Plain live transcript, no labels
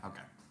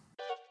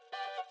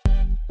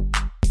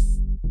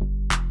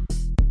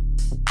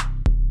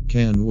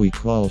Can we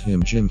call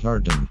him Jim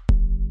Harden?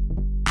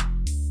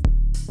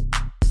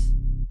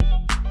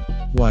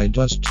 Why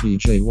does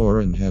TJ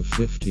Warren have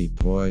 50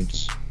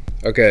 points?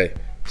 Okay,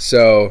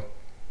 so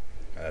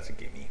That's a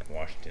gimme.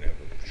 Washington over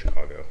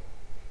Chicago.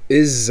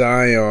 is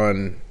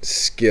Zion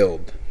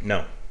skilled?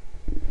 No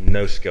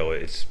skill.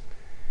 It's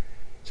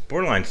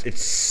borderline.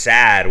 It's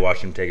sad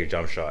watching him take a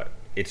jump shot.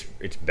 It's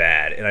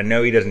bad, and I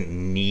know he doesn't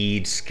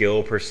need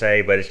skill per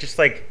se, but it's just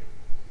like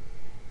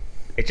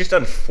it's just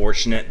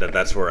unfortunate that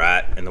that's where we're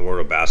at in the world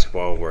of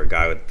basketball, where a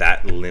guy with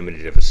that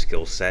limited of a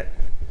skill set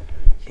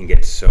can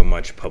get so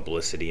much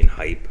publicity and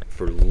hype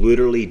for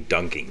literally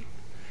dunking.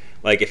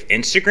 Like, if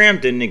Instagram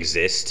didn't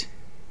exist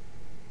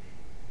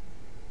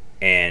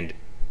and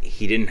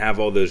he didn't have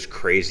all those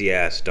crazy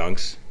ass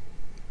dunks,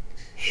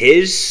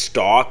 his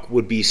stock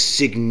would be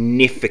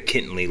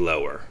significantly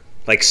lower.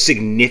 Like,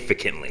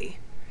 significantly.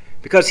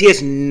 Because he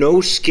has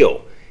no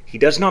skill. He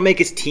does not make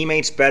his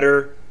teammates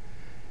better.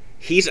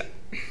 He's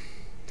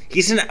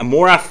a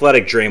more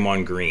athletic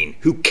Draymond Green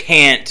who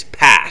can't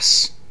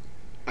pass.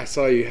 I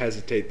saw you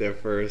hesitate there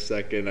for a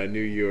second. I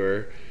knew you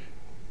were.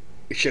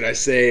 Should I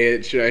say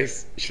it? Should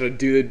I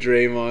do the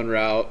Draymond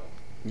route?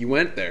 You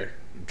went there.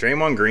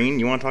 Draymond Green,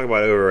 you want to talk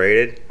about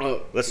overrated?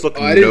 Oh, let's look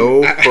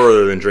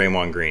further than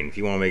Draymond Green if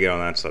you want to make it on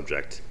that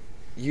subject.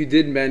 You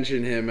did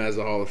mention him as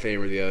a Hall of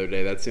Famer the other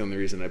day. That's the only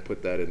reason I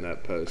put that in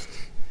that post.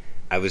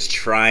 I was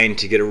trying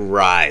to get a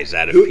rise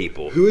out of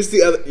people. Who is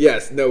the other?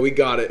 Yes, no, we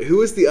got it.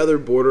 Who is the other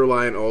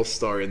borderline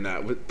all-star in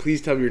that?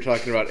 Please tell me you're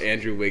talking about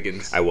Andrew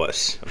Wiggins. I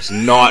was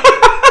not.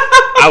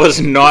 I was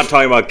not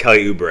talking about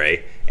Kelly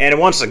Oubre. And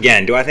once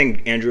again, do I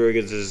think Andrew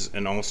Wiggins is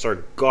an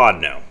all-star?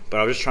 God, no. But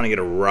I was just trying to get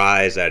a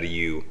rise out of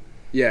you.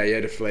 Yeah, you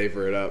had to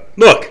flavor it up.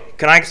 Look,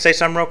 can I say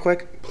something real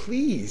quick?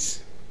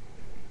 Please.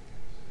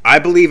 I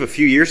believe a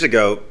few years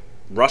ago,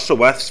 Russell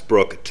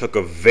Westbrook took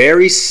a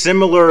very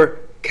similar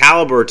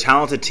caliber,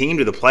 talented team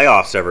to the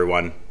playoffs,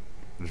 everyone.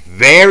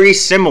 Very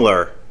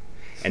similar.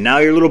 And now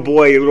your little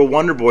boy, your little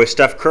wonder boy,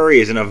 Steph Curry,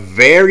 is in a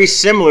very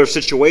similar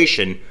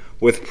situation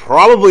with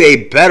probably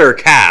a better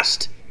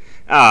cast.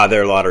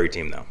 They're a lottery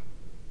team, though.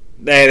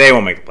 They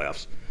won't make the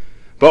playoffs.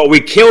 But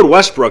we killed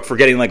Westbrook for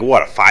getting, like,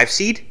 what, a 5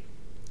 seed?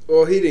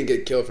 Well, he didn't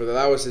get killed for that.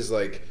 That was his,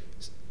 like,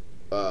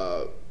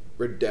 that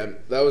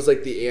was,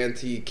 like, the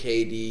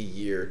anti-KD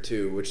year,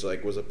 too, which,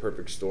 like, was a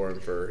perfect storm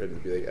for him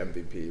to be, like,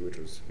 MVP, which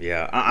was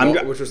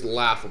which was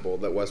laughable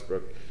that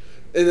Westbrook.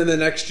 And then the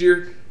next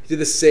year, he did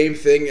the same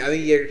thing. I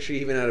think he actually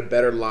even had a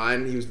better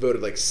line. He was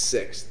voted, like,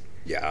 6th.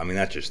 Yeah, I mean,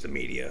 that's just the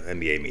media.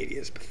 NBA media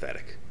is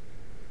pathetic.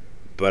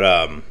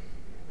 But,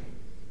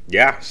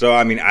 yeah, so,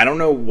 I mean, I don't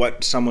know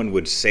what someone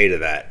would say to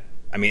that.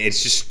 I mean,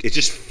 it's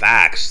just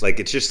facts. Like,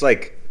 it's just,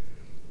 like,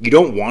 you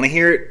don't want to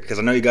hear it because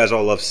I know you guys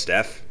all love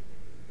Steph.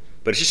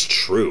 But it's just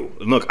true.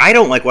 And look, I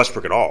don't like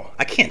Westbrook at all.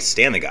 I can't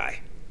stand the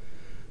guy.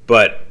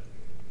 But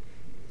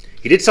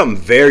he did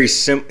something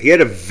he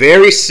had a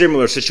very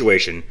similar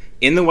situation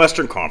in the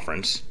Western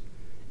Conference,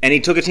 and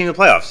he took a team to the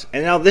playoffs.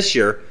 And now this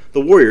year,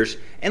 the Warriors.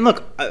 And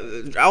look,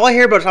 all I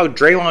hear about is how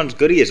Draymond's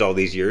good he is all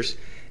these years.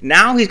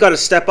 Now he's got to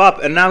step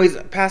up, and now he's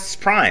past his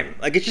prime.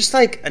 Like, it's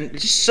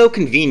just so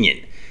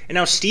convenient. And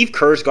now Steve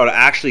Kerr's got to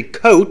actually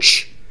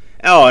coach.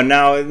 Oh, and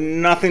now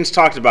nothing's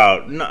talked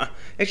about. No,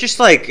 it's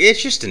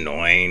just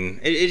annoying.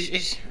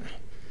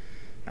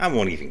 I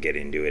won't even get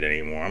into it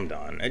anymore. I'm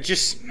done. It's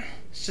just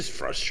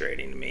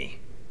frustrating to me.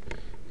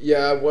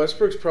 Yeah,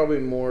 Westbrook's probably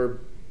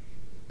more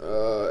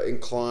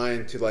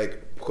inclined to,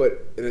 like, put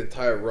an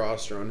entire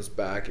roster on his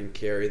back and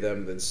carry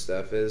them than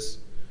Steph is.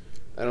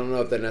 I don't know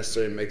if that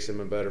necessarily makes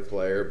him a better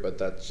player, but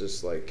that's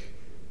just, like,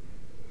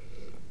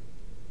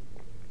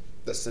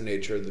 that's the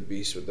nature of the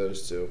beast with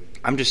those two.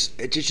 It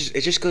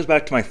just goes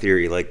back to my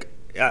theory. Like,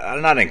 I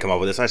didn't come up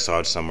with this. I saw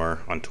it somewhere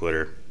on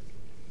Twitter.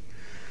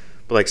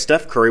 But, like,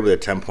 Steph Curry with a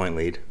 10-point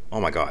lead. Oh,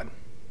 my God.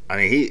 I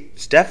mean,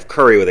 Steph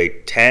Curry with a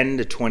 10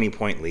 to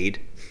 20-point lead.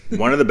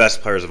 One of the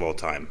best players of all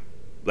time.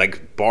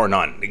 Like, bar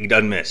none. He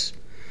doesn't miss.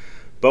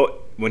 But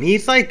when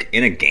he's, like,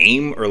 in a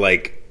game or,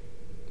 like,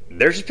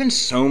 there's just been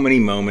so many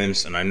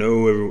moments, and I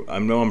know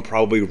I'm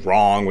probably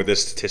wrong with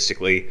this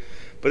statistically,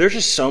 but there's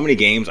just so many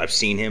games I've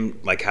seen him,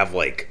 like, have,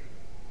 like,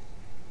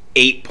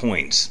 8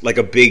 points. Like,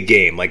 a big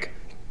game. Like,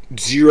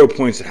 0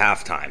 points at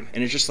halftime.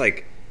 And it's just,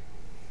 like,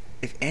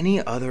 if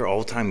any other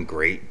all-time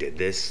great did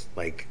this,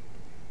 like,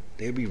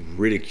 they'd be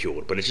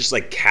ridiculed. But it's just,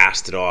 like,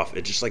 casted off.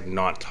 It's just, like,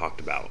 not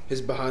talked about.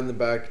 His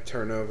behind-the-back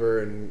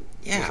turnover and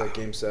was, like,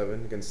 Game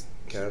 7 against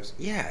Cavs.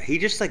 Yeah, he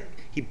just, like,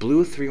 he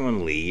blew a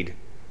 3-1 lead.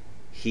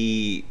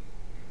 He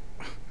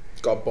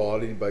got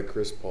bodied by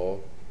Chris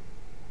Paul.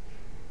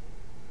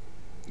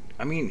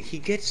 I mean, he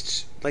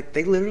gets, like,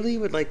 they literally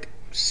would, like,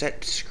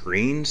 set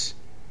screens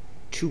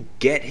to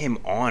get him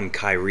on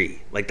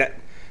Kyrie. Like, that,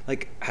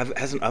 like,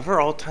 has an other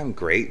all-time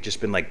great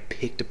just been, like,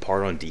 picked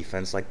apart on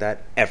defense like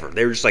that? Ever.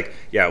 They were just like,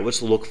 yeah,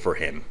 let's look for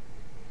him.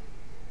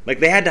 Like,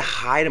 they had to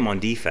hide him on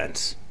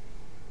defense.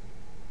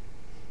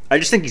 I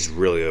just think he's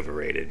really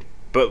overrated.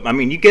 But, I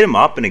mean, you get him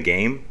up in a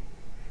game,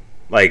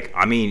 like,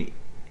 I mean,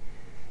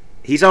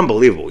 he's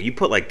unbelievable. You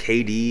put, like,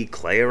 KD,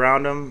 Clay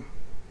around him,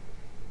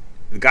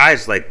 the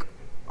guy's like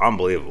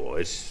unbelievable.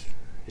 It's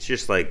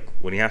just like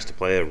when he has to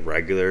play a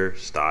regular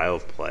style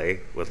of play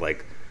with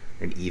like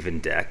an even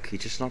deck,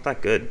 he's just not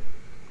that good.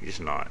 He's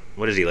just not.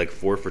 What is he, like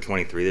 4 for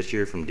 23 this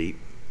year from deep?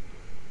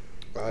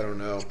 I don't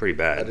know. It's pretty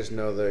bad. I just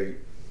know they,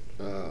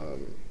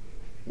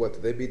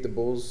 did they beat the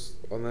Bulls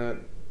on that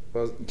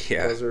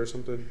buzzer or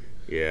something?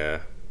 Yeah.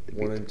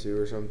 1 and 2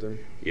 or something.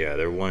 Yeah,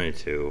 they're 1 and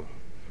 2.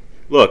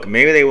 Look,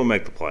 maybe they will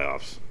make the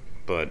playoffs,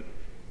 but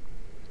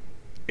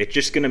it's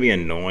just going to be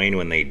annoying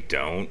when they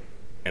don't,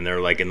 and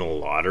they're like in the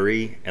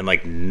lottery, and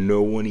like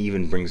no one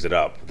even brings it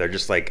up. They're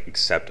just like,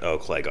 except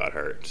Clay got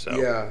hurt. So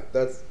yeah,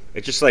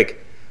 it's just like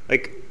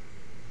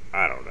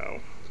I don't know.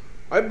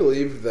 I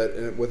believe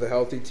that with a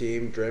healthy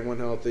team, Draymond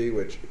healthy,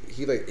 which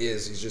he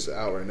he's just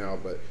out right now,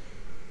 but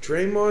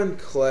Draymond,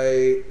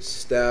 Clay,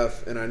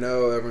 Steph, and I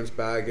know everyone's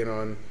bagging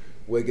on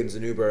Wiggins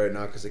and Oubre right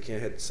now because they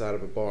can't hit the side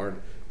of a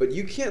barn, but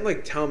you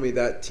can't tell me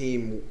that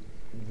team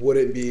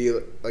wouldn't be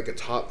like a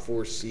top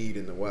 4 seed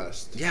in the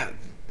West. Yeah,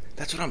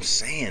 that's what I'm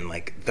saying.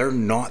 Like, they're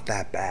not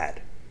that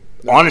bad.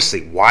 No.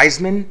 Honestly,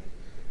 Wiseman.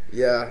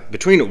 Yeah.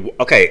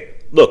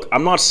 Look,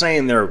 I'm not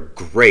saying they're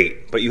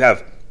great, but you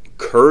have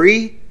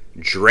Curry,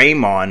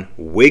 Draymond,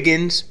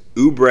 Wiggins,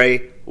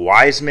 Oubre,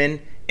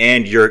 Wiseman,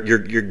 and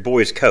your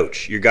boy's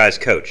coach, your guy's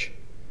coach.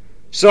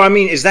 So I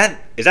mean, is that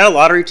a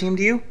lottery team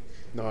to you?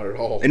 Not at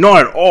all.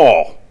 Not at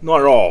all.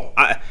 Not at all.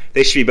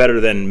 They should be better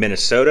than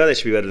Minnesota. They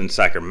should be better than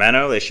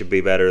Sacramento. They should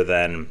be better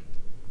than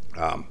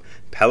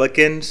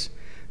Pelicans.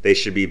 They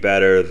should be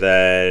better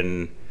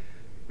than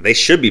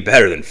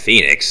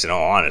Phoenix, in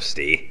all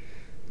honesty.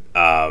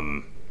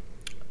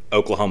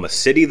 Oklahoma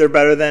City, they're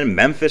better than.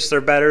 Memphis,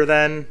 they're better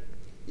than.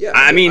 Yeah,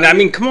 I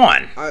mean, come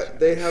on.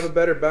 They have a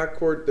better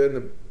backcourt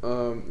than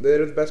they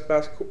have the best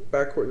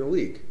backcourt in the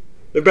league.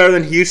 They're better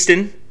than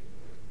Houston.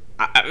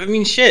 I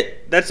mean,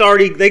 shit.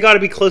 They got to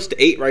be close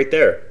to 8 right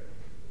there.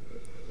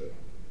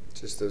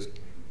 Just those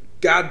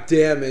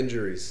goddamn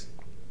injuries.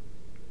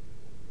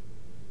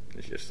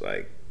 It's just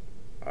like,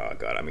 oh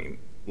god. I mean,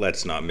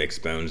 let's not mix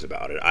bones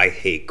about it. I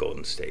hate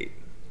Golden State,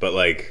 but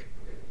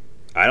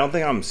I don't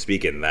think I'm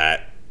speaking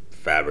that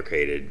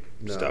fabricated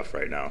stuff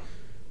right now.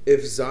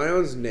 If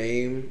Zion's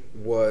name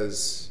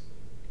was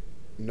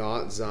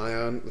not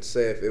Zion, let's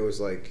say if it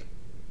was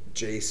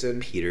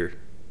Jason Peter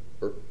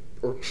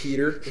or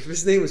Peter, if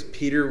his name was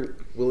Peter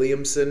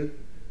Williamson,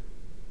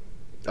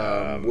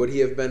 would he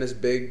have been as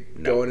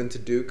big going into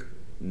Duke?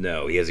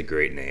 No, he has a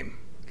great name.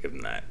 Give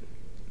him that.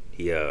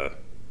 He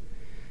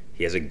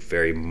has a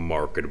very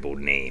marketable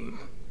name.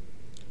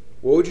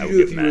 What would you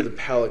do if you were the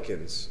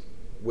Pelicans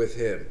with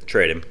him?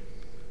 Trade him.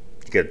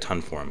 You get a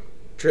ton for him.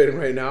 Trade him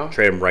right now?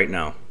 Trade him right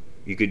now.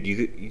 Could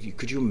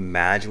you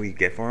imagine what you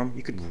get for him?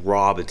 You could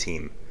rob a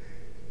team.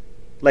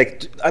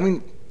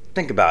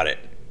 Think about it.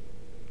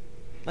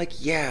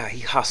 Yeah, he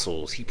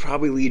hustles. He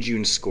probably leads you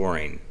in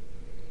scoring.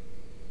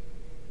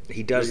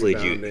 He does lead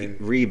you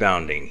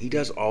rebounding. He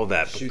does all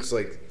that. Shoots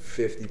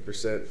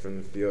 50% from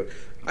the field.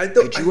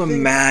 Could you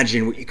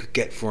imagine what you could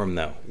get for him,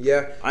 though?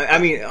 Yeah. I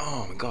mean,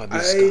 oh my God,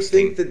 disgusting. I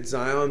think that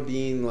Zion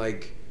being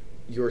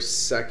your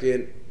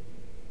second,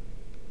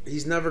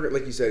 he's never,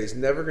 like you said, he's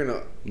never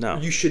gonna. No.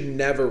 You should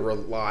never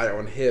rely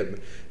on him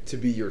to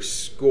be your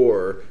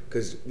scorer,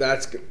 because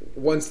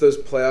once those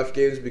playoff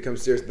games become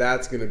serious,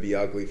 that's going to be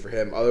ugly for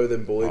him. Other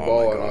than bully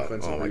ball and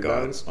offensive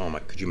rebounds. Oh my!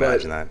 Could you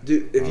imagine that?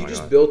 Dude, if you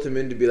just built him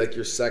in to be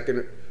your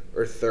second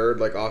or third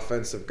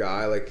offensive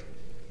guy,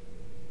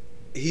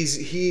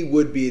 he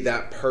would be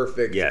that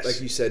perfect. Yes.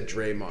 Like you said,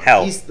 Draymond.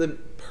 Hell. He's the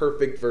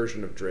perfect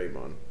version of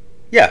Draymond.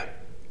 Yeah.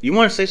 You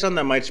want to say something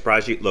that might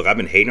surprise you? Look, I've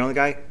been hating on the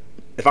guy.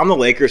 If I'm the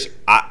Lakers,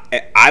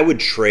 I would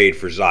trade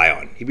for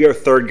Zion. He'd be our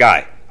third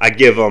guy. I'd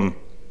give him.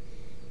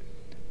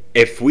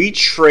 If we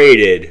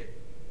traded,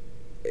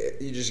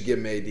 you just give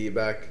him AD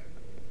back.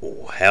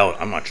 Oh hell,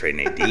 I'm not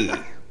trading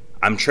AD.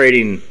 I'm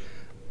trading.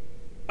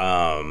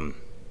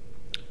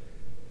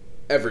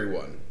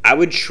 Everyone. I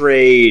would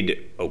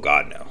trade. Oh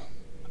God, no.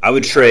 I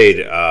would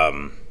trade.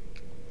 Oh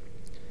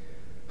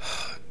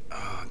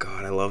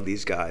God, I love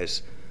these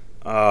guys.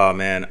 Oh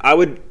man, I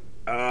would.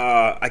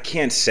 I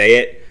can't say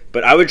it,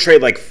 but I would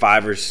trade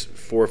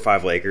 4 or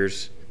 5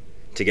 Lakers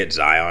to get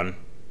Zion.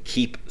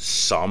 Keep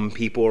some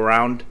people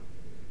around.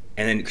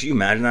 And then, could you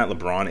imagine that?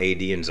 LeBron,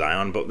 AD, and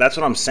Zion? But that's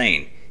what I'm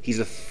saying. He's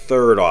a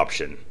third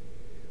option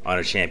on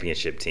a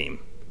championship team.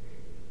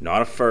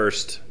 Not a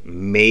first,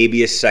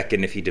 maybe a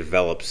second if he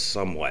develops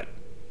somewhat.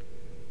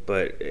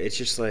 But it's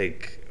just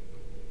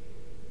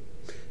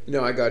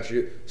No, I got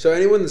you. So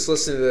anyone that's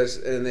listening to this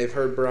and they've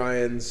heard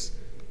Brian's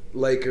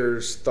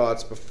Lakers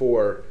thoughts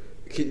before,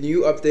 can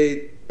you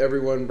update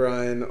everyone,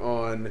 Brian,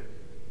 on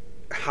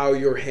how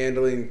you're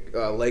handling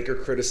Laker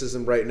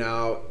criticism right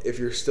now, if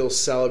you're still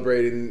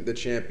celebrating the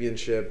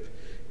championship,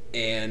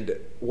 and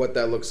what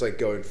that looks like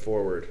going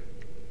forward?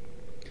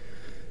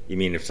 You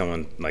mean if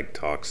someone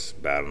talks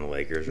bad on the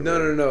Lakers? Or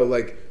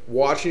No.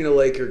 Watching a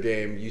Laker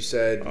game, you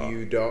said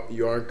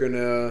you aren't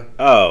gonna.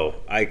 Oh,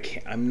 I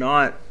can't.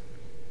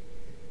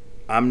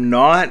 I'm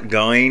not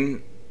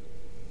going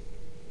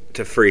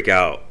to freak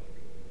out.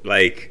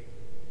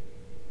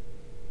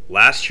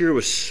 last year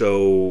was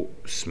so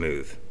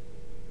smooth.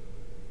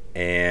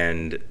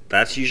 And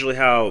that's usually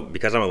how,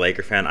 because I'm a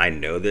Laker fan, I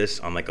know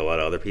this, unlike a lot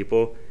of other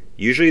people.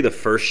 Usually the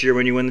first year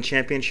when you win the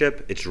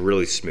championship, it's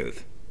really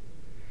smooth.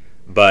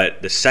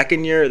 But the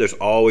second year, there's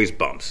always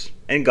bumps.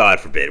 And God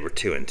forbid, we're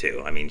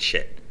 2-2. I mean,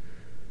 shit.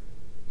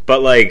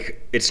 But,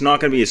 like, it's not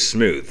going to be as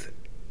smooth.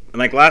 And,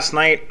 like, last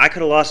night, I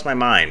could have lost my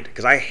mind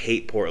because I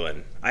hate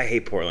Portland.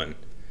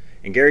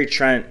 And Gary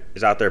Trent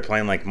is out there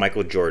playing like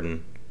Michael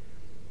Jordan.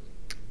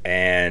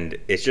 And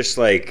it's just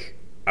like,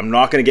 I'm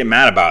not going to get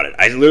mad about it.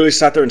 I literally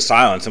sat there in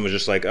silence and was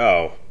just like,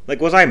 oh.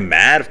 Like, was I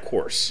mad? Of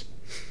course.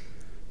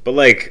 But,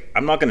 like,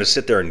 I'm not going to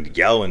sit there and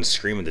yell and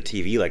scream at the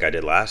TV like I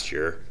did last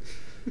year.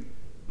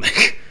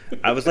 Like,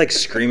 I was, like,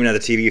 screaming at the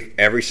TV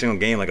every single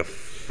game like a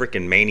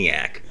freaking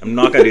maniac. I'm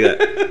not going to do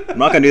that. I'm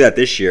not going to do that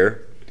this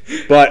year.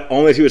 But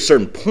only to a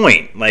certain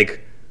point.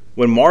 Like,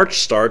 when March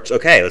starts,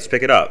 okay, let's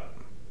pick it up.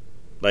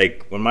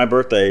 Like, when my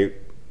birthday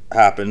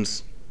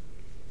happens,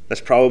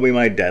 that's probably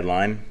my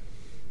deadline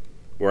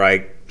where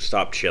I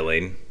stop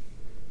chilling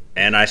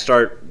and I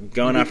start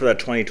going after that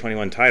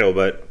 2021 title.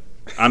 But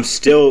I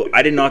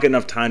did not get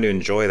enough time to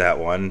enjoy that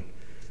one.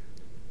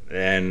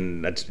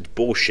 And that's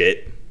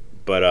bullshit.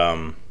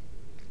 But,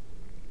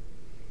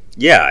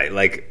 yeah,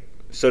 like,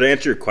 so to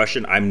answer your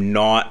question, I'm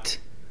not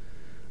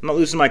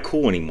losing my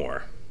cool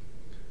anymore.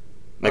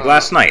 Like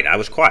last night, I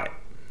was quiet.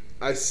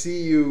 I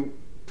see you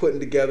putting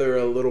together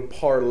a little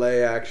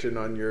parlay action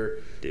on your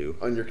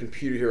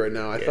computer here right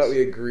now. I thought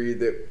we agreed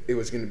that it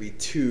was going to be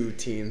 2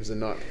 teams and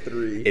not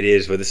 3. It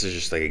is, but this is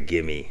just like a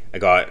gimme.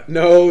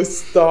 No,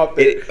 stop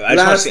it.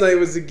 Last night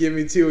was a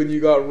gimme too, and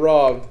you got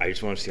robbed. I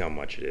just want to see how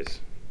much it is.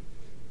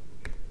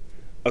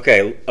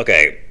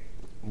 Okay.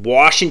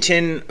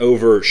 Washington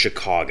over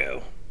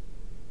Chicago.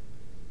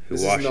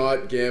 This is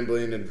not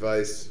gambling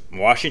advice.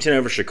 Washington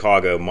over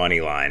Chicago,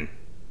 money line.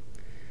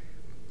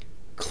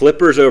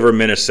 Clippers over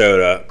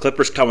Minnesota.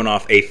 Clippers coming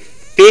off a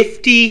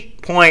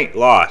 50-point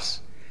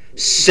loss.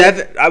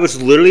 I was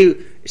literally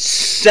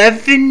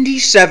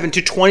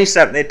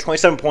 77-27. They had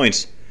 27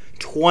 points.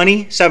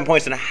 27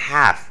 points and a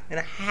half.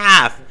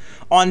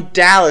 On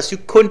Dallas, who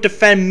couldn't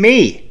defend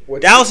me.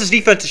 Dallas's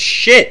defense is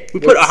shit. We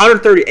put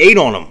 138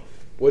 on them.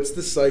 What's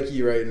the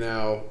psyche right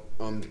now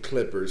on the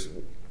Clippers?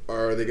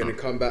 Are they going to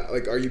come back?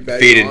 Like, are you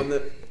betting on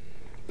them?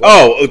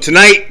 Oh,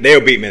 tonight they'll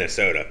beat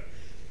Minnesota.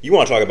 You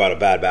want to talk about a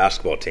bad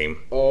basketball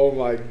team? Oh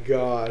my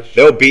gosh!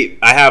 I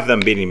have them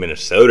beating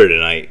Minnesota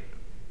tonight.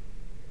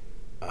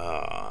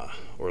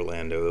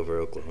 Orlando over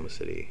Oklahoma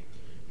City.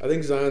 I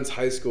think Zion's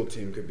high school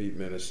team could beat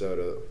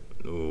Minnesota.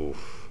 Ooh,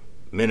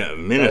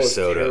 Minnesota. That was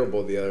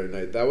terrible the other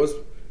night. That was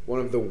one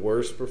of the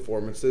worst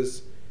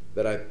performances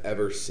that I've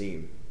ever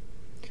seen,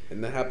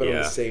 and that happened on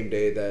the same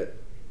day that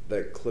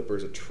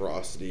Clippers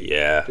atrocity.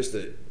 Yeah, just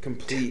a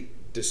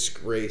complete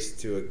disgrace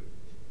to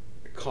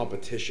a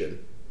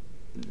competition.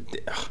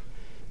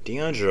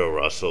 D'Angelo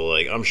Russell,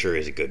 like, I'm sure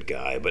he's a good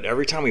guy, but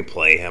every time we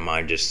play him,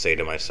 I just say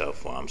to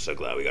myself, well, I'm so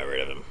glad we got rid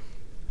of him.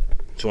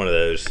 It's one of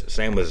those.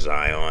 Same with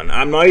Zion.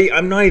 I'm not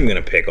even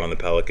going to pick on the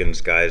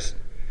Pelicans guys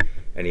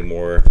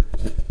anymore.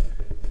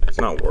 It's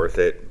not worth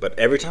it. But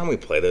every time we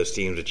play those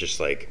teams, it's just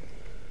like,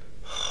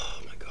 oh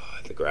my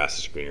God, the grass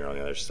is greener on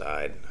the other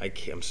side.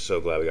 I'm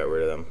so glad we got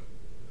rid of them.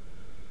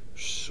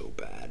 They're so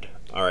bad.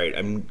 All right,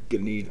 I'm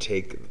going to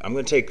take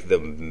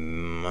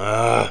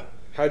the...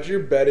 How'd your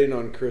betting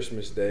on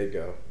Christmas Day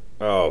go?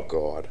 Oh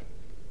God!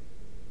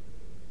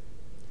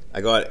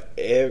 I got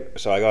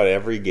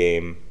every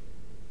game.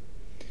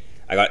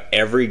 I got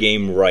every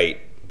game right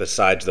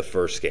besides the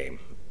first game.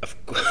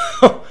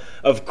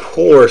 Of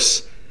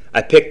course,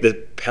 I picked the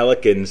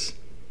Pelicans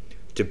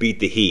to beat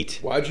the Heat.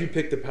 Why'd you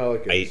pick the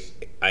Pelicans?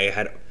 I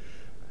had.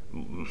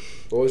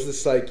 What was the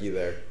psyche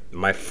there?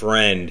 My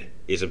friend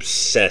is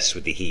obsessed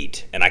with the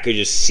Heat, and I could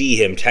just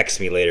see him text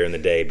me later in the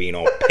day, being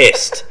all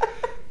pissed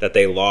that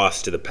they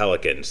lost to the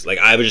Pelicans. Like,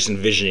 I was just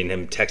envisioning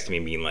him texting me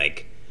being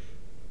like,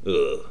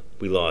 ugh,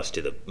 we lost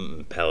to the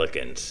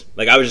Pelicans.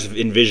 Like, I was just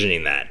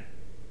envisioning that.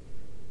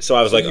 So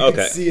I was like,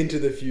 okay. Can see into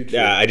the future.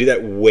 Yeah, I do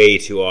that way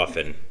too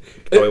often.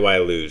 Probably why I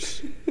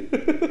lose.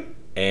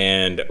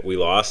 And we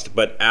lost.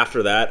 But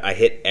after that, I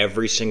hit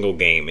every single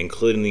game,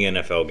 including the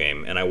NFL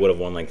game, and I would have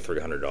won like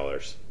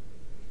 $300.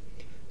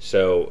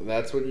 So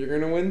that's what you're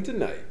going to win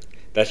tonight.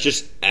 That's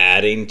just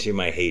adding to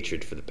my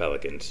hatred for the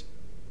Pelicans.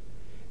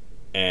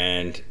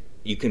 And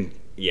you can,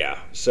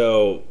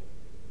 so,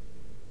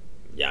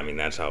 I mean,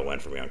 that's how it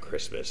went for me on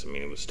Christmas. I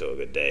mean, it was still a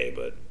good day,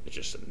 but it's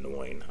just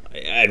annoying.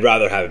 I'd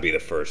rather have it be the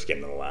first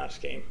game than the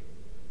last game.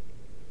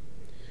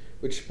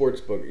 Which sports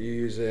book? Are you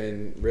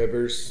using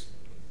Rivers?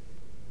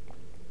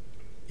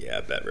 Yeah,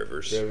 Bet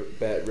Rivers.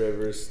 Bet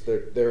Rivers.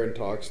 They're in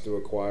talks to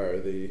acquire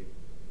the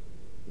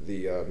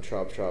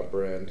Chop Chop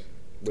brand.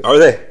 Are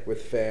they?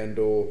 With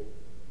FanDuel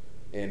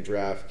and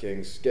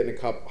DraftKings. Getting a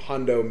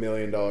 $100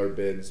 million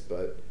bids,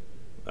 but...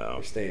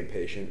 We're staying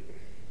patient.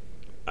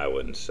 I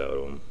wouldn't sell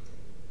to them.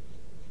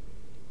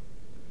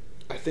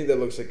 I think that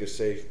looks like a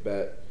safe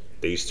bet.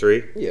 These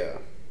 3? Yeah.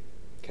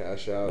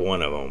 cash out.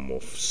 One of them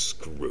will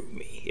screw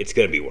me. It's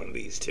going to be one of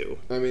these two.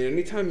 I mean,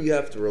 anytime you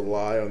have to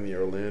rely on the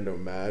Orlando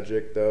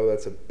Magic, though,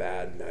 that's a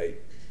bad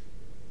night.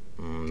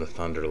 The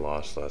Thunder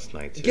lost last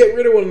night, too. Get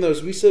rid of one of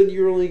those. We said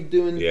you were only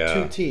doing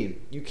 2 teams.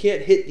 You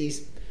can't hit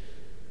these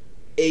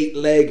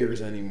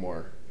 8-leggers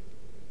anymore.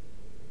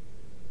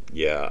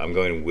 Yeah, I'm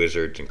going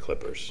Wizards and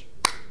Clippers.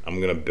 I'm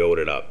going to build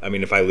it up. I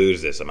mean, if I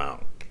lose this, I'm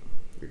out.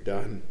 You're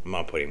done. I'm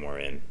not putting more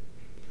in.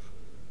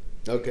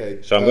 Okay.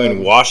 So I'm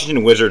going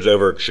Washington Wizards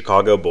over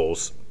Chicago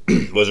Bulls.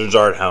 Wizards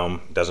are at home.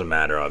 Doesn't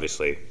matter,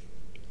 obviously.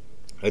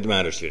 It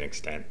matters to an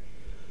extent.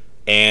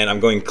 And I'm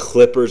going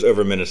Clippers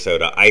over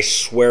Minnesota. I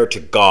swear to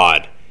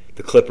God,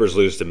 the Clippers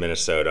lose to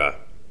Minnesota.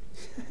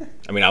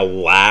 I mean, I'll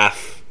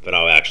laugh, but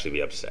I'll actually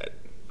be upset.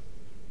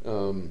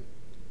 I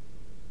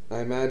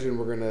imagine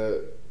we're going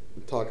to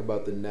talk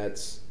about the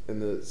Nets in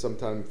the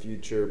sometime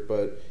future,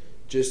 but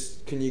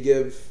just can you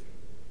give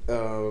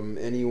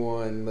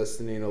anyone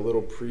listening a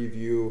little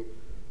preview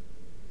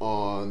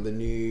on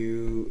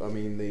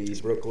the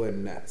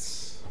Brooklyn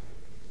Nets?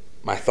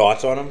 My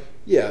thoughts on them?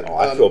 Yeah.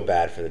 I feel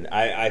bad for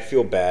I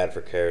feel bad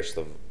for Karis.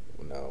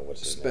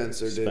 What's his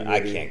Spencer name? Dinwiddie. I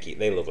can't keep.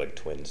 They look like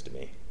twins to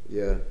me.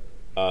 Yeah.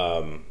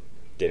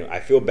 I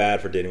feel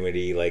bad for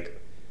Dinwiddie.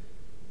 Like,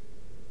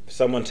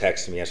 someone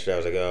texted me yesterday. I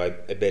was like, "Oh,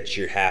 I bet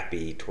you're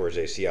happy towards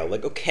ACL."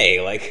 Like, okay,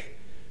 like,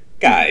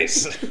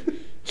 guys,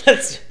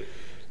 let's.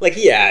 Like,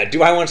 yeah,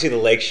 do I want to see the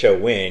Lake Show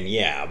win?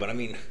 Yeah, but I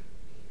mean,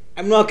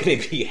 I'm not going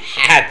to be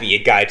happy a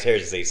guy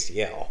tears his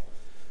ACL.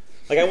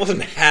 Like, I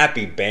wasn't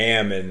happy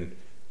Bam and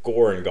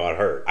Goran got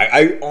hurt.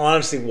 I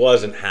honestly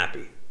wasn't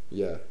happy.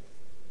 Yeah.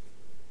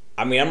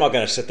 I mean, I'm not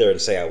going to sit there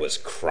and say I was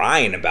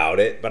crying about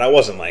it, but I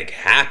wasn't, like,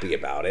 happy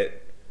about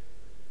it.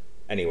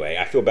 Anyway,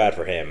 I feel bad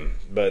for him.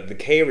 But the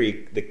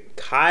Kyrie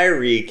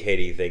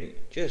KD thing,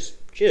 just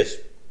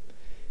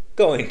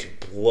going to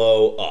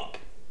blow up.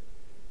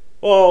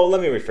 Well,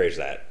 let me rephrase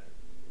that.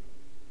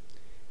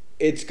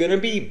 It's going to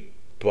be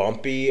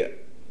bumpy.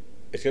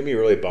 It's going to be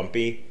really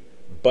bumpy.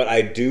 But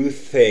I do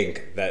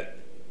think that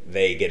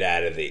they get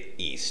out of the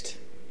East.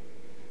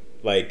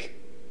 Like,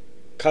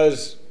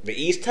 because the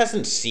East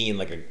hasn't seen,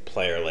 like, a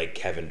player like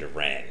Kevin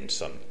Durant and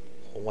some...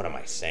 What am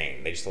I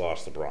saying? They just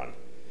lost LeBron.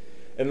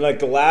 And, like,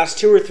 the last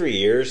 2 or 3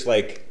 years,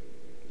 like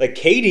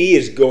KD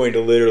is going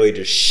to literally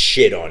just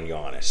shit on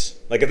Giannis.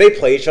 Like, if they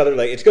play each other,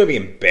 like, it's going to be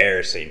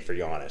embarrassing for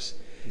Giannis.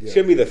 Yeah. It's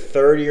going to be the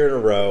 3rd year in a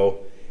row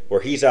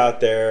where he's out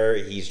there,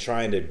 he's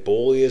trying to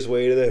bully his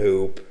way to the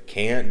hoop,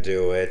 can't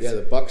do it. Yeah,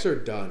 the Bucks are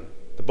done.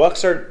 The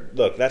Bucks are...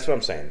 Look, that's what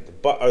I'm saying.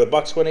 Are the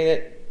Bucks winning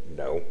it?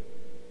 No.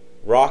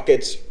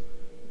 Rockets...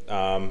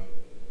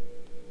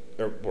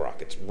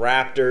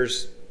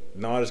 Raptors,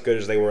 not as good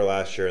as they were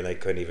last year, and they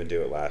couldn't even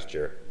do it last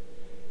year.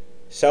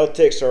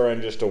 Celtics are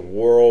in just a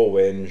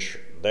whirlwind.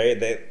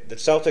 The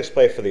Celtics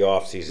play for the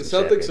offseason. The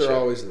Celtics are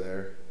always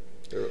there.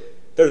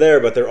 They're there,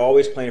 but they're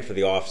always playing for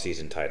the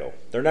offseason title.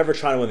 They're never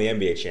trying to win the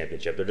NBA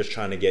championship. They're just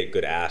trying to get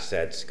good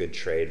assets, good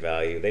trade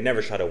value. They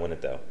never try to win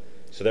it, though.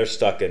 So they're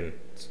stuck in...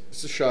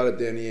 It's a shot at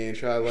Danny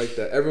Ainge. I like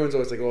that. Everyone's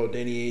always like, oh,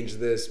 Danny Ainge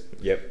this.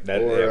 Yep.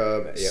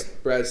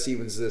 Brad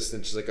Stevens this.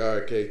 And she's like, all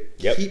right, okay.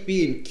 Yep. Keep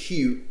being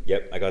cute.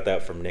 Yep, I got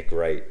that from Nick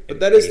Wright. But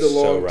that is the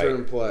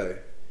long-term play.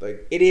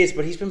 Like, it is,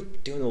 but he's been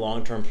doing the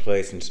long-term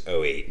play since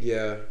 2008.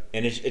 Yeah.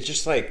 And it's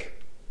just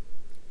like...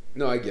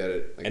 No, I get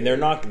it. They're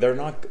not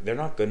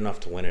good enough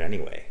to win it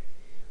anyway.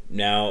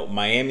 Now,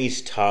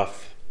 Miami's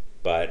tough,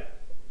 but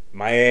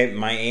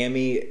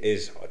Miami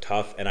is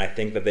tough, and I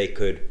think that they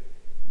could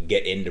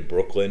get into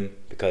Brooklyn,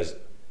 because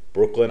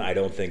Brooklyn, I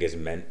don't think is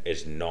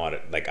not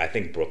like, I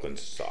think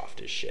Brooklyn's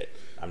soft as shit.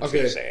 I'm just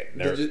gonna say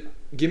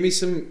it. Give me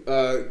some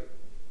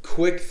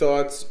quick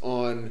thoughts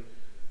on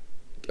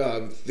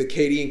the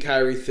KD and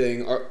Kyrie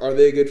thing. Are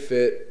they a good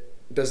fit?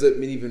 Does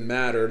it even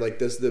matter? Like,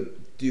 do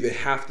they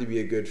have to be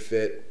a good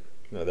fit?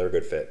 No, they're a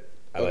good fit.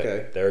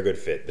 They're a good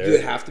fit. Do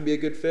they have to be a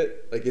good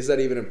fit? Like, is that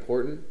even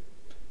important?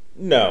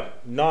 No,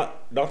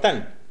 not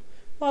that.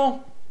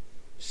 Well,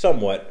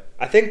 somewhat.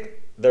 I think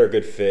they're a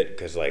good fit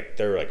because, like,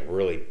 they're, like,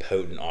 really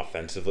potent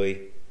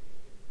offensively.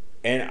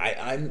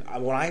 And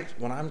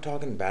when I'm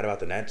talking bad about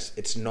the Nets,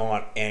 it's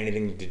not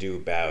anything to do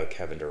about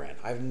Kevin Durant.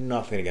 I have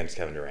nothing against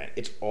Kevin Durant.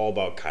 It's all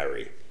about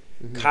Kyrie.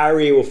 Mm-hmm.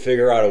 Kyrie will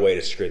figure out a way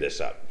to screw this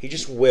up. He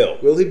just will.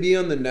 Will he be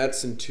on the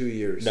Nets in 2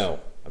 years? No,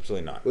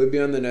 absolutely not. Will he be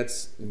on the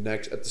Nets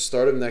at the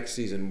start of next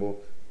season?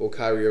 Will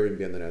Kyrie ever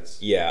be on the Nets?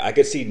 Yeah, I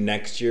could see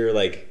next year,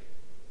 like,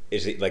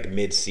 is it like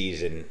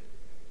mid-season?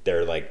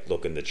 They're like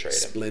looking to trade him.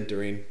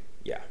 Splintering.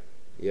 Yeah.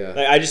 Yeah.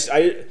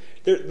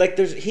 Like,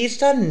 he's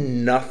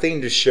done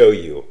nothing to show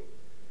you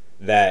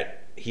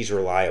that he's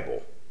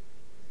reliable.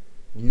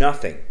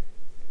 Nothing.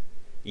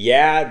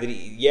 Yeah.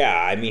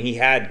 I mean, he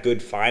had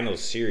good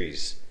finals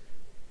series,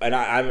 and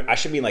I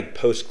should mean like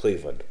post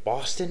Cleveland.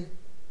 Boston,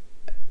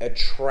 a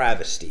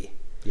travesty.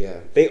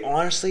 Yeah. They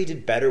honestly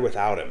did better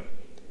without him.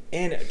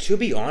 And to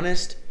be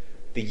honest,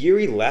 the year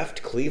he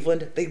left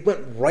Cleveland, they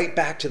went right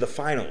back to the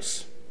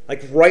finals.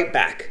 Like, right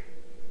back.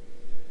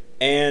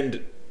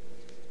 And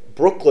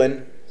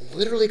Brooklyn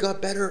literally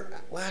got better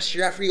last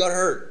year after he got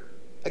hurt.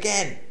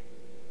 Again.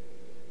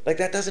 Like,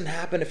 that doesn't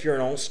happen if you're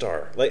an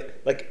all-star.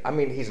 Like I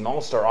mean, he's an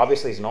all-star.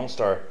 Obviously, he's an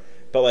all-star.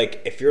 But,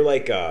 like, if you're,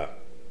 like, that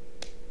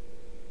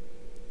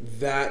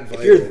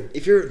vital.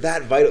 If you're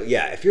that vital,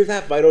 if you're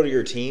that vital to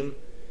your team,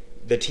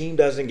 the team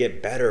doesn't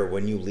get better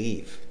when you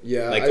leave.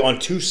 Yeah. Like, on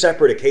two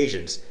separate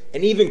occasions.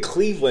 And even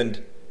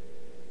Cleveland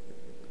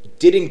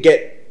didn't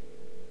get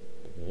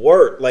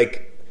worse.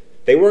 Like,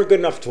 they weren't good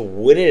enough to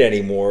win it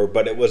anymore,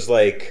 but it was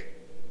like,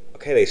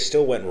 okay, they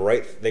still went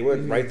right. They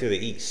went right through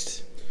the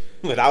East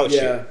without you.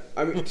 Yeah.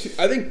 I mean,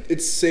 I think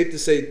it's safe to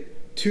say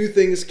two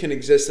things can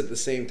exist at the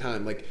same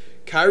time. Like,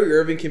 Kyrie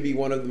Irving can be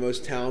one of the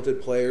most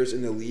talented players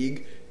in the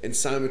league and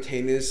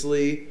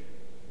simultaneously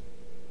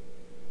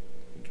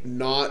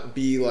not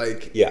be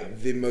like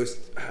the most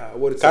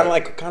what it's kind of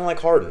like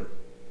Harden.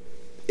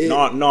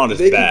 Not as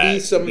they bad. Can be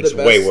some of it's the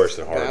best way worse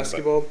than Harden.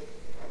 Basketball.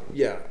 But.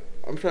 Yeah,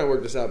 I'm trying to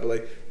work this out, but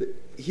like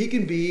he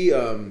can be.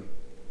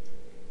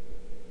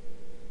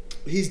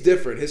 He's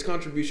different. His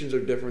contributions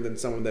are different than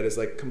someone that is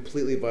like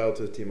completely vital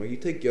to the team. Like you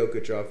take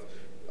Jokic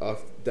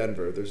off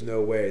Denver, there's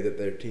no way that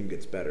their team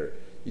gets better.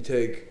 You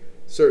take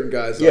certain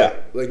guys off,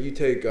 like you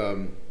take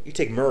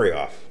Murray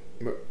off.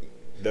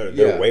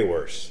 They're way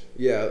worse.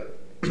 Yeah.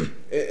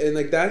 And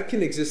like that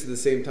can exist at the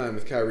same time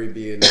with Kyrie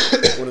being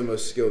one of the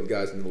most skilled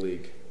guys in the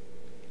league.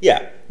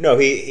 Yeah. No,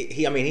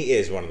 he I mean, he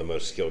is one of the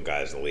most skilled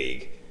guys in the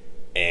league.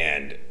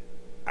 And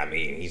I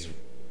mean, he's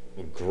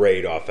a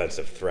great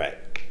offensive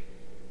threat.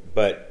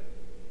 But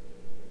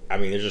I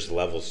mean, there's just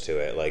levels to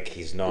it. Like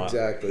he's not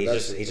exactly.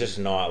 He's just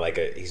not like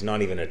he's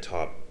not even a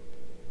top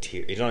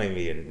tier. He's not even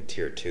in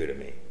tier 2 to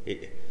me.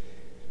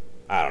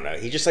 I don't know.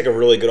 He's just like a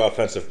really good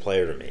offensive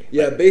player to me.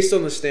 Yeah, based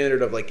on the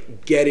standard of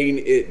like getting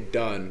it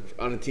done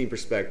on a team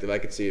perspective, I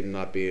could see him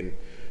not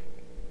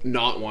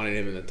wanting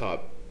him in the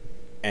top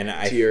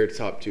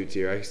top 2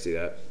 tier. I can see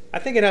that. I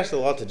think it has a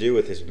lot to do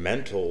with his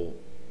mental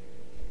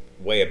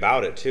way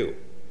about it too.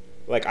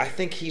 Like I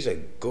think he's a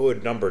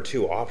good number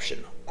 2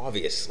 option,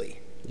 obviously.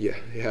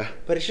 Yeah.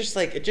 But it's just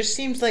like it just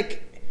seems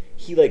like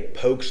he like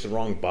pokes the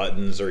wrong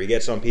buttons or he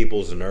gets on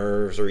people's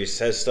nerves or he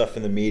says stuff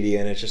in the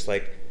media and it's just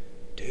like,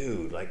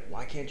 dude, like,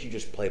 why can't you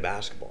just play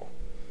basketball?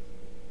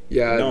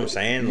 Yeah, you know what I'm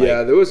saying? Like,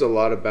 there was a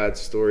lot of bad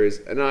stories,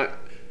 and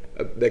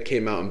that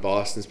came out in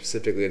Boston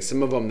specifically, and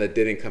some of them that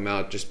didn't come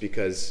out just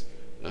because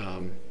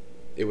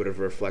it would have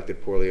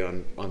reflected poorly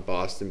on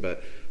Boston.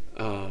 But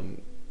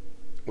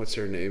what's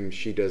her name?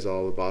 She does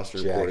all the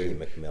Boston reporting.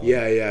 Jackie McMillan.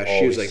 Yeah.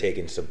 She was like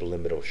taking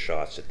subliminal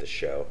shots at the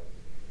show.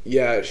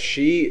 Yeah,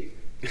 she.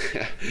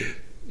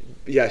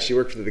 Yeah, she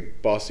worked for the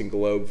Boston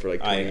Globe for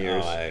like 20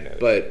 years. I know.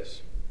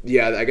 But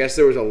yeah, I guess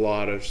there was a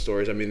lot of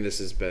stories. I mean, this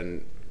has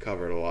been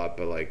covered a lot,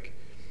 but like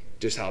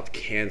just how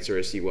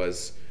cancerous he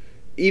was.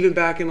 Even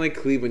back in like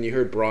Cleveland, you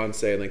heard Braun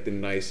say in like the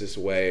nicest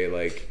way,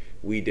 like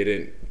we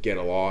didn't get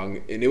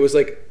along, and it was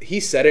like he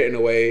said it in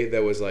a way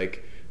that was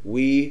like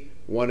we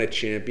won a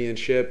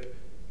championship,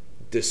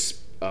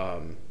 despite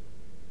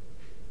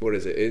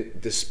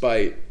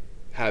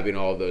having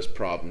all of those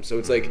problems. So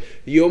it's like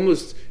it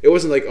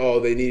wasn't like, oh,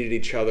 they needed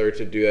each other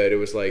to do it. It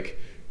was like,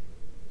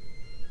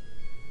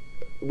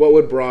 what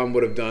would Braun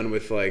would have done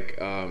with like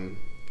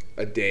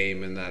a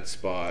Dame in that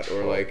spot,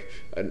 or like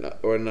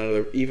or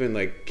another, even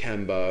like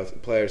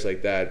Kemba, players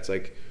like that. It's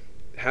like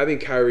having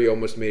Kyrie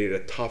almost made it a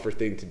tougher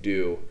thing to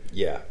do.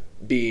 Yeah.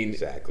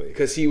 Exactly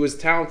because he was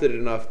talented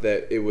enough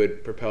that it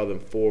would propel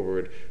them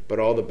forward, but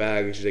all the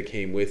baggage that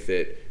came with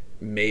it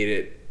made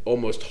it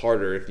almost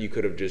harder if you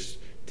could have just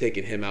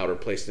taken him out or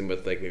replaced him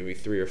with like maybe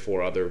 3 or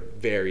 4 other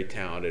very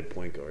talented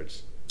point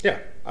guards. Yeah,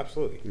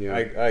 absolutely. Yeah.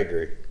 I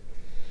agree.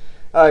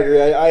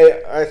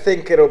 I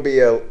think it'll be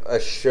a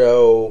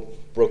show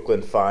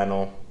Brooklyn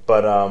final,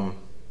 but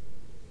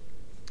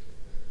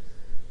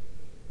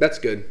that's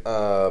good.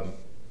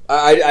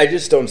 I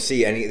just don't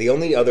see any. The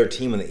only other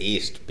team in the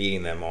East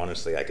beating them,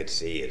 honestly, I could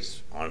see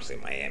is honestly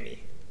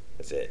Miami.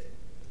 That's it.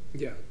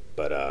 Yeah.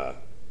 But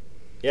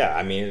yeah,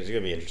 I mean, it's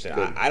gonna be interesting.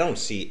 I don't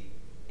see.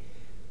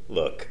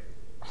 Look,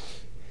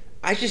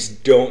 I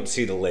just don't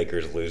see the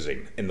Lakers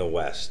losing in the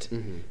West,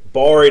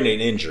 barring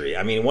an injury.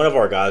 I mean, one of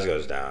our guys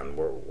goes down,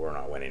 we're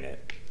not winning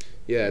it.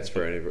 Yeah, it's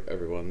for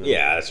everyone. Though.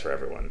 Yeah, it's for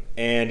everyone.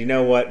 And you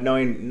know what?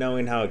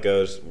 Knowing how it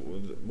goes,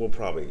 we'll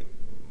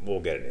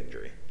get an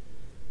injury.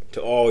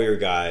 To all your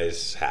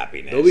guys'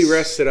 happiness. They'll be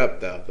rested up,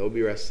 though.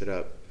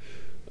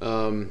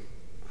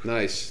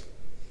 Nice.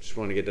 Just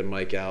want to get the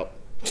mic out.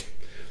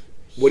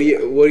 What do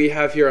you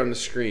have here on the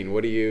screen?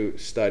 What are you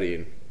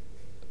studying?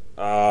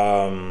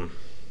 I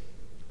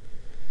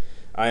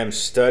am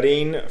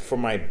studying for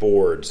my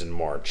boards in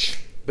March.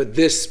 But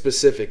this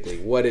specifically,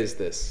 what is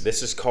this?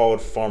 This is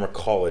called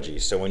pharmacology.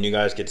 So when you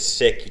guys get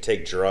sick, you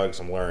take drugs.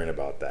 I'm learning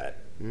about that.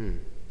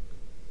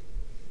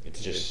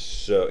 It's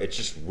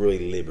just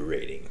really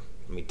liberating.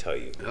 Let me tell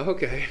you.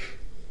 Okay.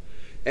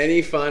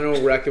 Any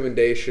final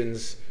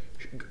recommendations?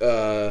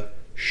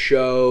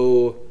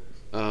 Show,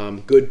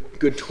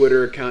 good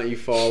Twitter account you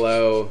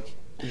follow,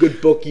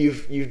 good book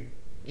you've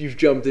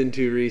jumped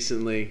into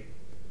recently.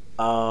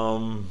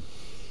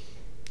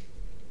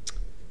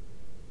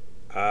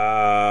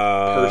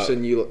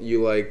 person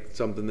you like,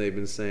 something they've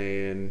been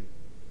saying.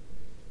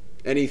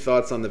 Any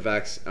thoughts on the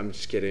vax? I'm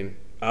just kidding.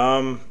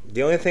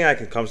 The only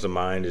thing comes to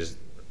mind is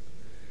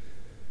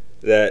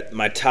that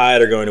my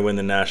Tide are going to win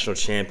the national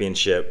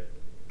championship.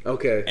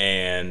 Okay.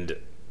 And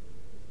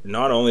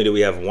not only do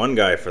we have one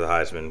guy for the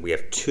Heisman, we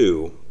have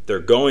two. They're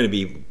going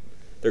to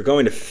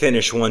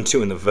finish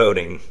 1-2 in the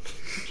voting.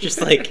 Just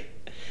like,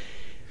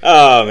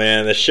 oh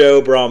man, the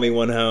show brought me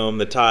one home.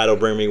 The Tide will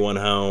bring me one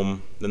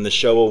home. Then the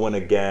show will win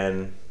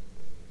again.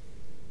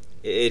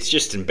 It's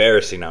just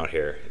embarrassing out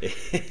here.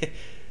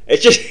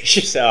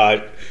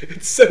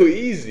 It's so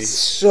easy. It's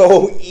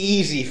so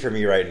easy for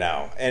me right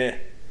now, and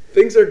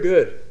things are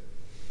good.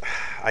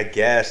 I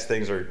guess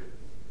things are.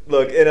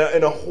 Look,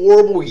 in a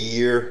horrible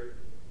year,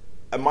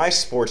 my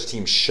sports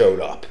team showed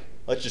up.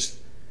 Let's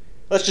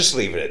just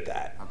leave it at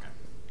that. Okay.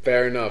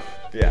 Fair enough.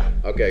 Yeah.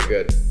 Okay.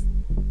 Good.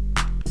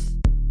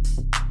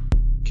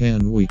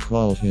 Can we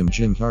call him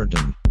Jim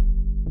Harden?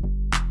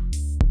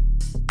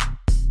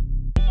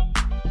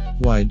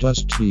 Why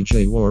does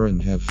TJ Warren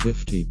have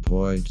 50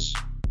 points?